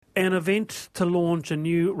An event to launch a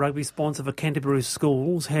new rugby sponsor for Canterbury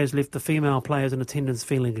schools has left the female players in attendance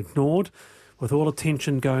feeling ignored, with all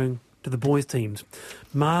attention going to the boys' teams.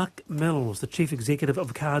 Mark Mills, the chief executive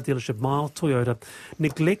of car dealership Miles Toyota,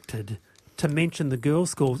 neglected to mention the girls'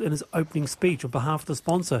 schools in his opening speech on behalf of the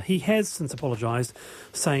sponsor. He has since apologised,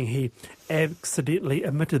 saying he accidentally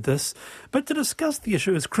omitted this. But to discuss the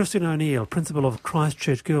issue is Christine O'Neill, principal of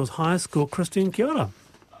Christchurch Girls High School. Christine, kia ora.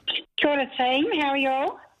 Kia ora, team. How are you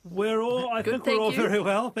all? I think we're all very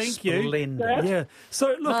well, thank you. Splendid. Yeah. So,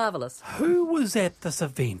 look, Marvellous. Who was at this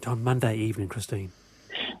event on Monday evening, Christine?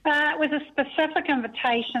 It was a specific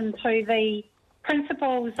invitation to the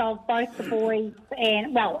principals of both the boys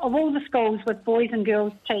and, of all the schools with boys and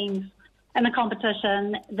girls teams in the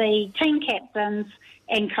competition, the team captains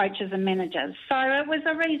and coaches and managers. So it was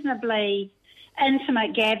a reasonably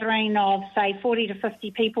intimate gathering of, say, 40 to 50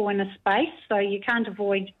 people in a space, so you can't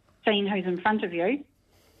avoid seeing who's in front of you.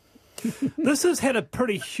 This has had a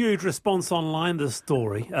pretty huge response online, this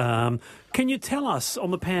story. Can you tell us on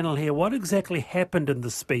the panel here what exactly happened in the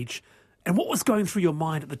speech and what was going through your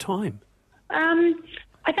mind at the time?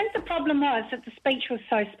 I think the problem was that the speech was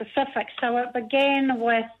so specific. So it began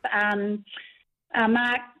with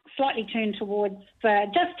Mark slightly turned towards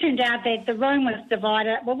just turned out that the room was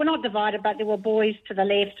divided. Well, we're not divided, but there were boys to the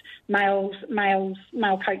left, male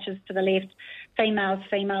coaches to the left,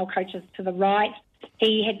 female coaches to the right.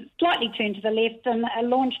 He had slightly turned to the left and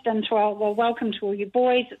launched into welcome to all you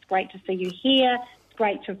boys. It's great to see you here. It's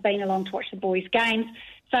great to have been along to watch the boys' games.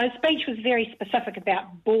 So his speech was very specific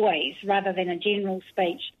about boys rather than a general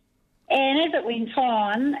speech. And as it went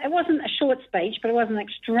on, it wasn't a short speech, but it wasn't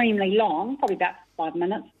extremely long, probably about 5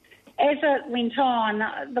 minutes. As it went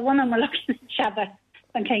on, the women were looking at each other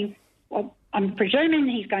thinking, well, I'm presuming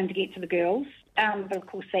he's going to get to the girls, but of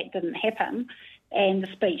course that didn't happen, and the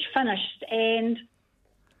speech finished. And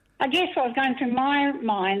I guess what was going through my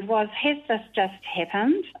mind was, has this just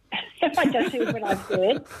happened? Have I just heard what I've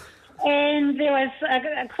heard? And there was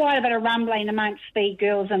quite a bit of rumbling amongst the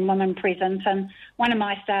girls and women present, and one of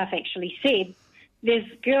my staff actually said, there's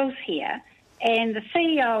girls here, and the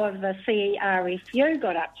CEO of the CRFU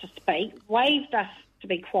got up to speak, waved us to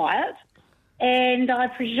be quiet, and I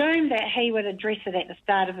presume that he would address it at the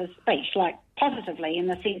start of his speech, like positively, in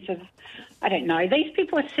the sense of, I don't know, these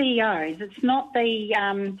people are CEOs. It's not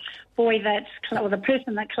the boy or the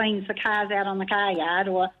person that cleans the cars out on the car yard,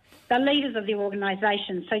 or the leaders of the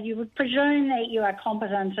organisation. So you would presume that you are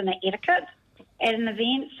competent in etiquette at an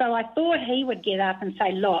event. So I thought he would get up and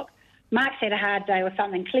say, look, Mark's had a hard day or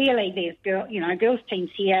something. Clearly there's girls' teams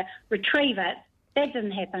here. Retrieve it. That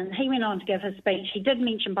didn't happen. He went on to give his speech. He did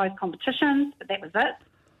mention both competitions, but that was it.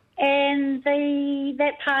 And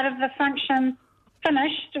that part of the function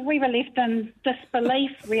finished. We were left in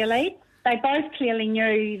disbelief, really. They both clearly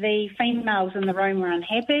knew the females in the room were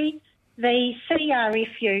unhappy. The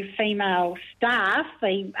CRFU female staff,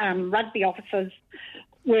 the rugby officers,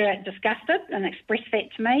 were disgusted and expressed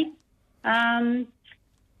that to me.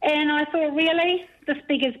 And I thought, really, this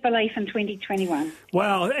beggars belief in 2021.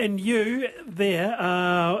 Wow, and you there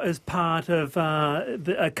as part of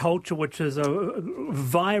a culture which is a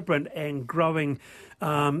vibrant and growing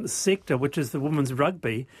sector, which is the women's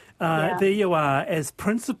rugby. There you are as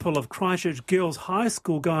principal of Christchurch Girls High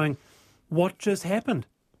School going, what just happened?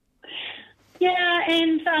 Yeah,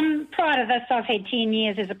 and prior to this, I've had 10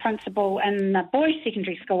 years as a principal in the boys'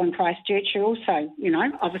 secondary school in Christchurch, who also,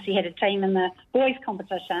 obviously had a team in the boys'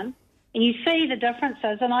 competition. And you see the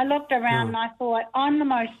differences. And I looked around and I thought, I'm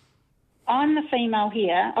the female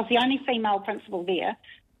here. I was the only female principal there.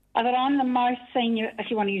 I thought, I'm the most senior,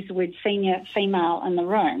 if you want to use the word senior female in the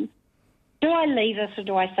room. Do I leave this or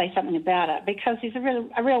do I say something about it? Because there's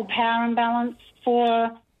a real power imbalance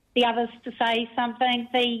for the others to say something.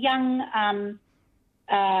 The young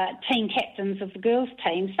team captains of the girls'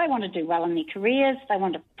 teams, they want to do well in their careers, they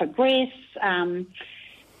want to progress.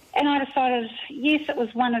 And I decided, yes, it was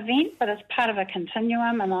one event, but it's part of a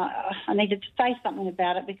continuum, and I needed to say something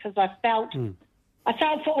about it because I felt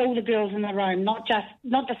for all the girls in the room, not just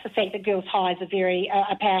the fact that Girls High is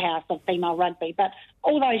a powerhouse of female rugby, but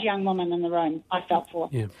all those young women in the room I felt for.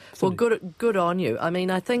 Yeah, well, good on you. I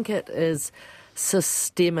mean, I think it is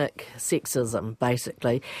systemic sexism,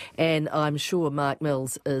 basically, and I'm sure Mark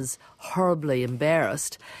Mills is horribly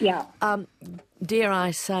embarrassed. Yeah. Dare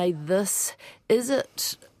I say this?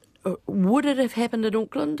 Would it have happened in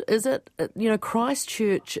Auckland? Is it,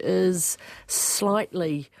 Christchurch is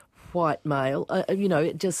slightly white male.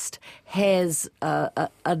 It just has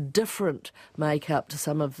a different makeup to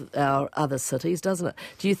some of our other cities, doesn't it?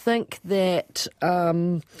 Do you think that,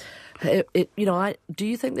 do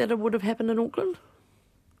you think that it would have happened in Auckland?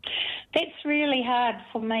 That's really hard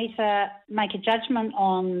for me to make a judgment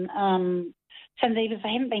on, Cindy, because I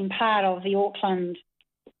haven't been part of the Auckland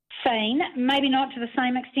scene. Maybe not to the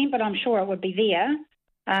same extent, but I'm sure it would be there.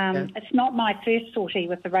 It's not my first sortie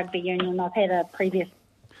with the rugby union. I've had a previous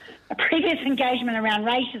engagement around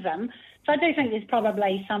racism. So I do think there's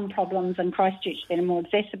probably some problems in Christchurch that are more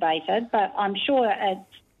exacerbated, but I'm sure in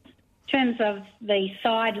terms of the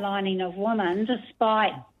sidelining of women,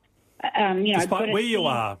 despite where you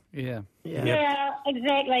are. Yeah,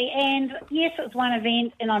 exactly. And yes, it's one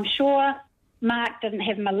event, and I'm sure Mark didn't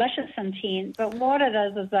have malicious intent, but what it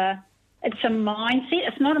is it's a mindset.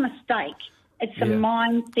 It's not a mistake. It's a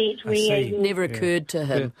mindset where it never occurred to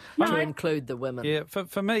him to include the women. Yeah,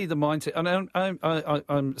 for me, the mindset, and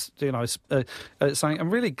I'm saying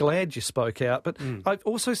I'm really glad you spoke out, but I've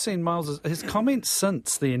also seen Miles' his comments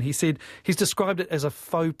since then. He said he's described it as a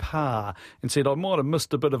faux pas and said I might have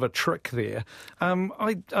missed a bit of a trick there.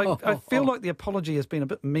 I feel like the apology has been a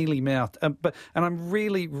bit mealy-mouthed, and I'm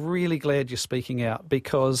really, really glad you're speaking out,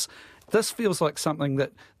 because this feels like something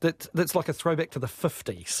that's like a throwback to the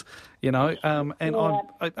 50s, and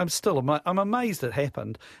I'm amazed it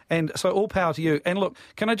happened. And so all power to you. And look,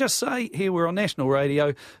 can I just say here, we're on national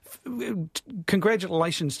radio,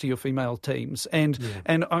 congratulations to your female teams. And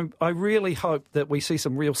I really hope that we see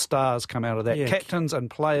some real stars come out of that, captains and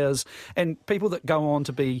players and people that go on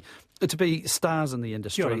to be stars in the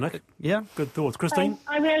industry. Kia ora, Nick. Yeah? Good thoughts. Christine?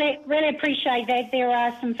 I really, really appreciate that. There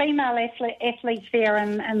are some female athletes there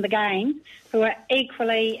in the game who are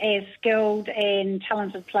equally as skilled and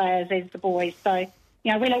talented players as the boys. So,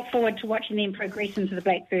 we look forward to watching them progress into the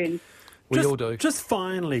Blackburns. We all do. Just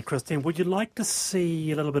finally, Christine, would you like to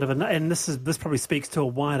see a little bit of and this probably speaks to a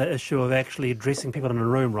wider issue of actually addressing people in a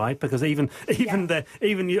room, right? Because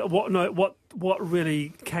what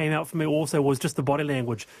really came out for me also was just the body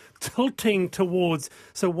language, tilting towards.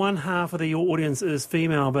 So one half of the audience is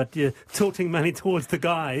female, but you're tilting mainly towards the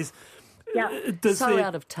guys. Yeah,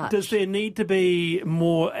 out of touch. Does there need to be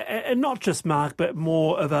more, and not just Mark, but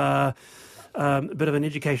more of a bit of an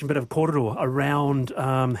education, bit of corridor around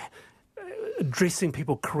addressing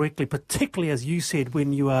people correctly, particularly, as you said,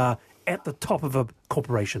 when you are at the top of a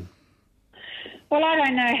corporation? Well, I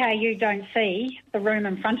don't know how you don't see the room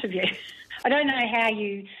in front of you. I don't know how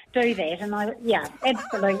you do that, and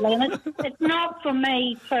absolutely. And it's not for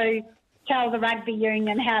me to tell the rugby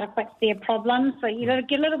union how to fix their problems. So you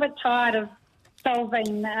get a little bit tired of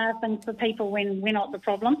solving things for people when we're not the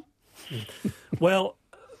problem. Well,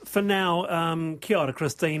 for now, kia ora,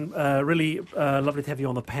 Christine. Really lovely to have you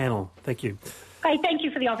on the panel. Thank you. Hey, thank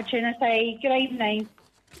you for the opportunity. Good evening.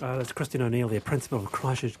 That's Christine O'Neill, the principal of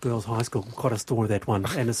Christchurch Girls High School. Quite a story, that one,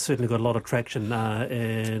 and it's certainly got a lot of traction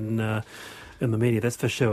in the media, that's for sure.